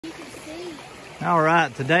All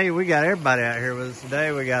right, today we got everybody out here with us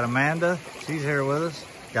today. We got Amanda, she's here with us.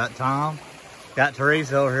 Got Tom, got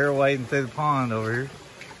Teresa over here wading through the pond over here.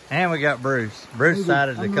 And we got Bruce. Bruce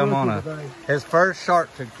decided to come on his first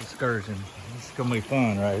Sharkteeth excursion. This is gonna be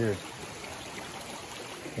fun right here.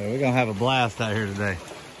 So we're gonna have a blast out here today.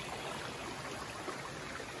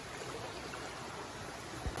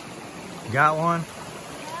 Got one?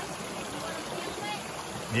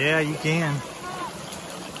 Yeah, you can.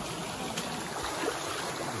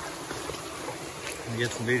 I'll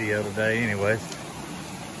get some video today anyways.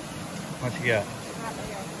 What you got?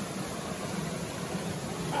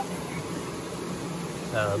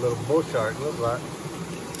 A little bull shark, looks like.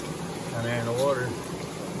 Down there in the water.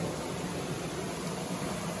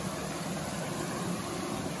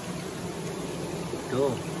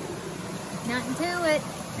 Cool. Nothing to it.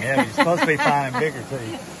 Yeah, you're supposed to be finding bigger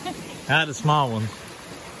teeth. Not the small ones.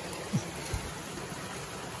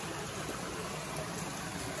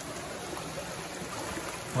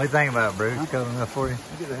 What do you think about it, Bruce? Huh? Cut enough for you?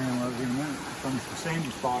 I'll get a handle over here in a minute. From the sandy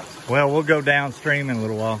spots. Well, we'll go downstream in a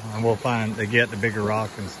little while and we'll find to get the bigger rock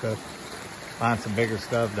and stuff. Find some bigger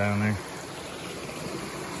stuff down there.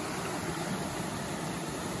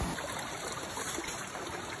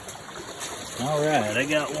 All right, I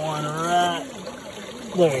got one right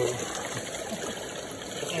there.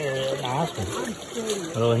 There, nice one.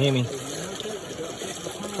 A little hemi.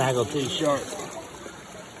 Tackle too sharp.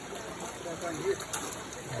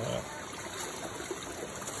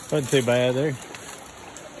 Wasn't too bad there.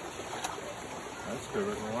 That's good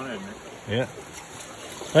one, isn't it? Yeah.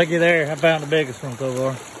 Looky there, I found the biggest one so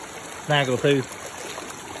far. Snaggle tooth.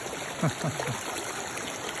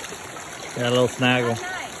 Got a little snaggle.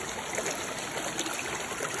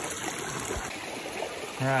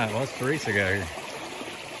 All right, what's Teresa got here?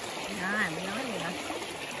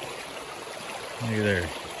 Look at there.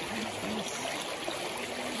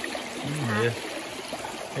 Yeah.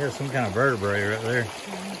 There's some kind of vertebrae right there.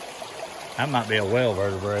 That might be a whale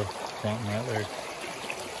vertebrae. Something right there.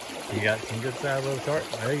 You got some good size little shark.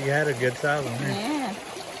 Well, you had a good size one there. Yeah.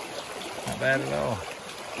 Not bad at all.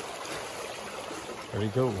 Pretty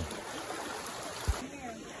cool.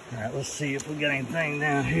 All right, let's see if we got anything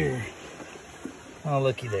down here. Oh,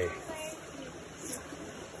 looky there.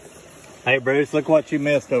 Hey, Bruce, look what you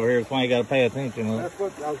missed over here. That's why you got to pay attention. That's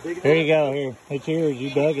what I was digging. Here you go. Here, it's yours.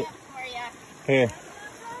 You dug it. Here.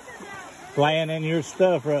 Laying in your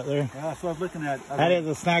stuff right there. Yeah, that's what I was looking at. That is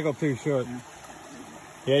a snaggle tooth shark.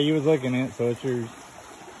 Yeah, you was looking at it, so it's yours.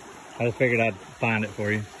 I just figured I'd find it for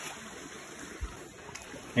you.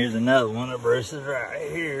 Here's another one of Bruce's right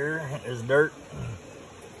here. Is dirt.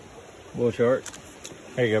 Bull shark.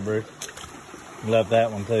 There you go, Bruce. Left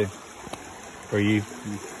that one too. For you.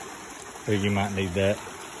 So you might need that.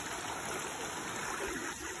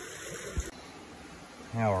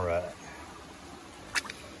 All right.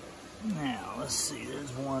 Now, let's see, there's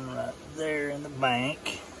one right there in the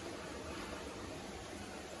bank.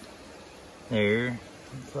 There,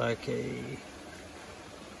 it's like a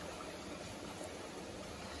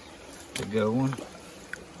good one.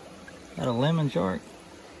 Got a lemon shark?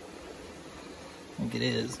 I think it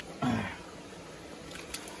is.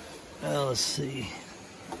 Well, let's see.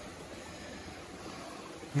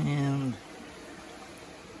 And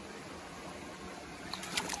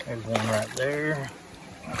there's one right there.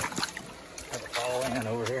 Fall in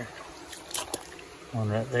over here. One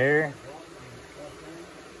right there.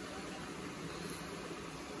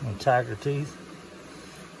 One tiger teeth.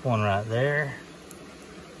 One right there.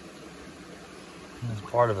 That's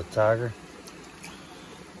part of a tiger.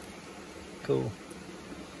 Cool.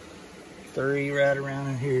 3 right around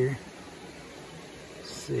in here.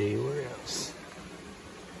 Let's see, where else?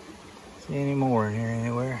 See any more in here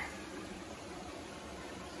anywhere?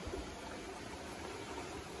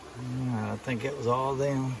 I think it was all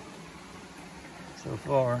them so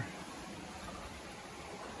far.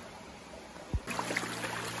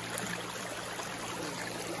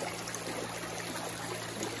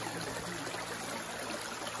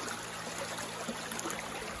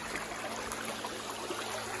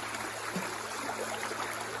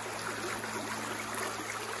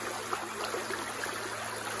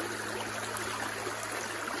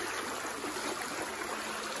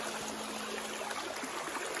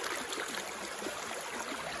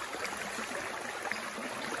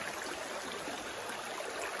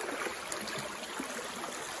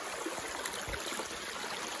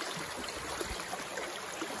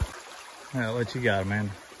 Well, what you got,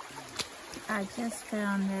 Amanda? I just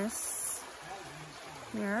found this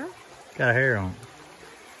here. Got a hair on it.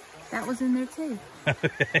 That was in there too.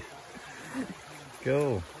 Okay.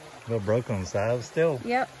 Cool. A little broken on the side, but still.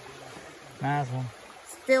 Yep. Nice one.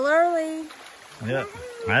 Still early. Yep.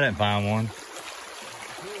 I didn't find one.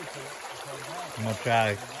 I'm gonna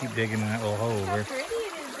try to keep digging in that little hole How there. pretty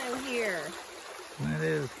it is though here. It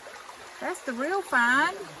is. That's the real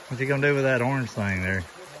find. What you gonna do with that orange thing there?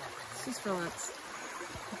 She's Phillips.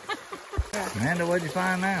 Amanda, what'd you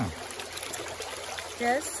find now?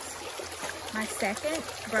 Just my second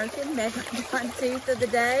broken megalodon tooth of the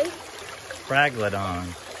day. Fraglodon.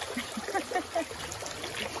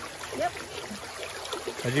 Yep.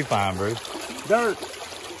 What'd you find, Bruce? Dirt.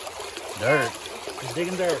 Dirt. He's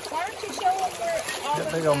digging dirt. Why don't you show them where all That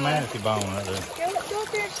the big old manatee bone right there. Go up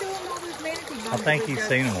there and show them all those manatee bones. I think you've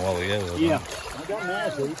seen them a while ago. Yeah. I got No,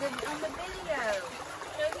 nasty. on the video.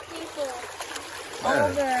 Show the people Oh.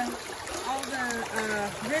 all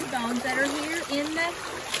the rib bones that are here in this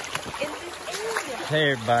area.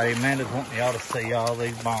 Hey everybody, Amanda's wanting y'all to see all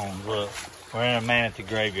these bones. Look, we're in a manatee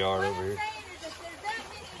graveyard over here. If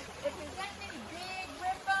there's that many big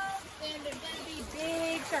rib bones, then there's gonna be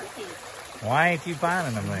big Sharkteeth. Why ain't you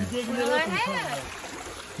finding them then? Well, I have.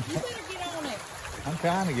 You better get on it. I'm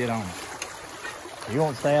trying to get on it. You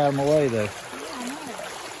won't stay out of my way though. Yeah, I know.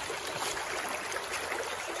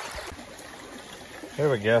 Here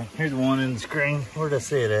we go. Here's one in the screen. Where'd I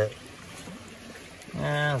see it at?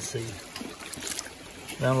 Let's see.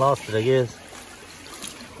 Done lost it, I guess.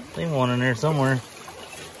 Seen one in there somewhere.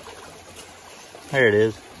 There it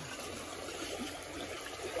is.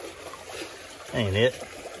 Ain't it?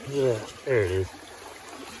 Yeah, there it is.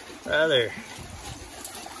 Right there.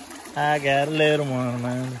 I got a little one,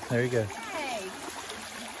 man. There you go. Hey.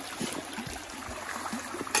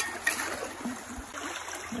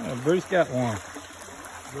 Bruce got one.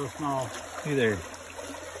 Real small. You there?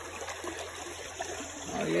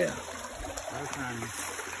 Oh yeah. Real tiny.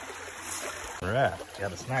 All right,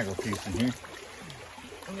 got a snaggletooth in here.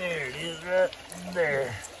 There it is, right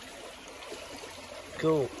there.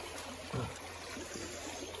 Cool.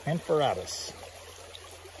 Amphoratus.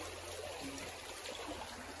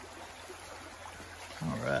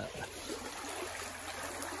 All right.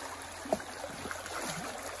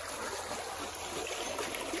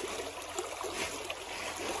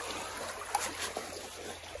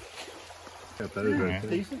 Got those right Yeah. there.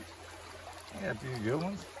 Decent. Got a few good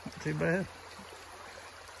ones. Not too bad.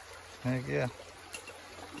 Heck yeah.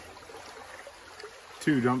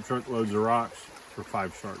 2 dump truck loads of rocks for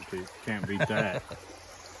 5 Sharkteeth. Can't beat that.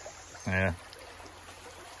 Yeah.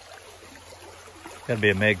 Gotta be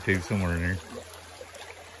a meg tooth somewhere in here.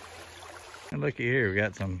 And looky here, we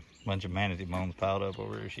got some bunch of manatee bones piled up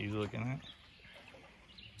over here she's looking at.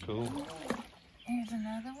 Cool. Here's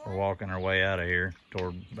another We're one. walking our way out of here,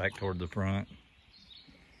 back toward the front.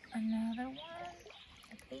 Another one.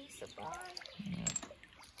 A piece of bone.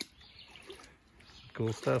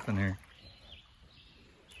 Cool stuff in here.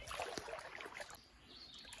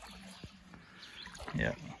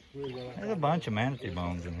 Yeah. There's a bunch of manatee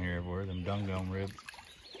bones in here everywhere, them dungone ribs.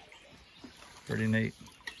 Pretty neat.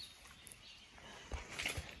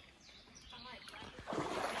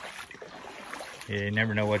 Yeah, you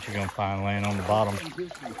never know what you're gonna find laying on the bottom.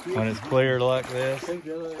 When it's clear like this,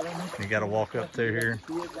 you gotta walk up through here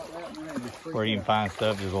where you can find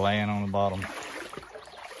stuff just laying on the bottom.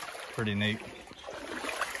 Pretty neat.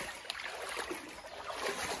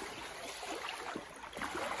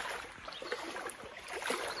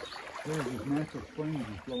 There's this natural spring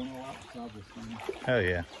just blowing all outside this thing. Oh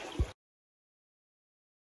yeah.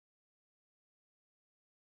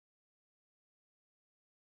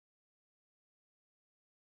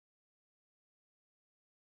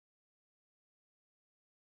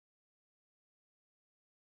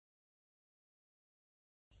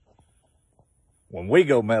 When we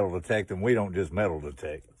go metal detecting, we don't just metal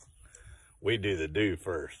detect. We do the do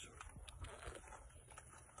first.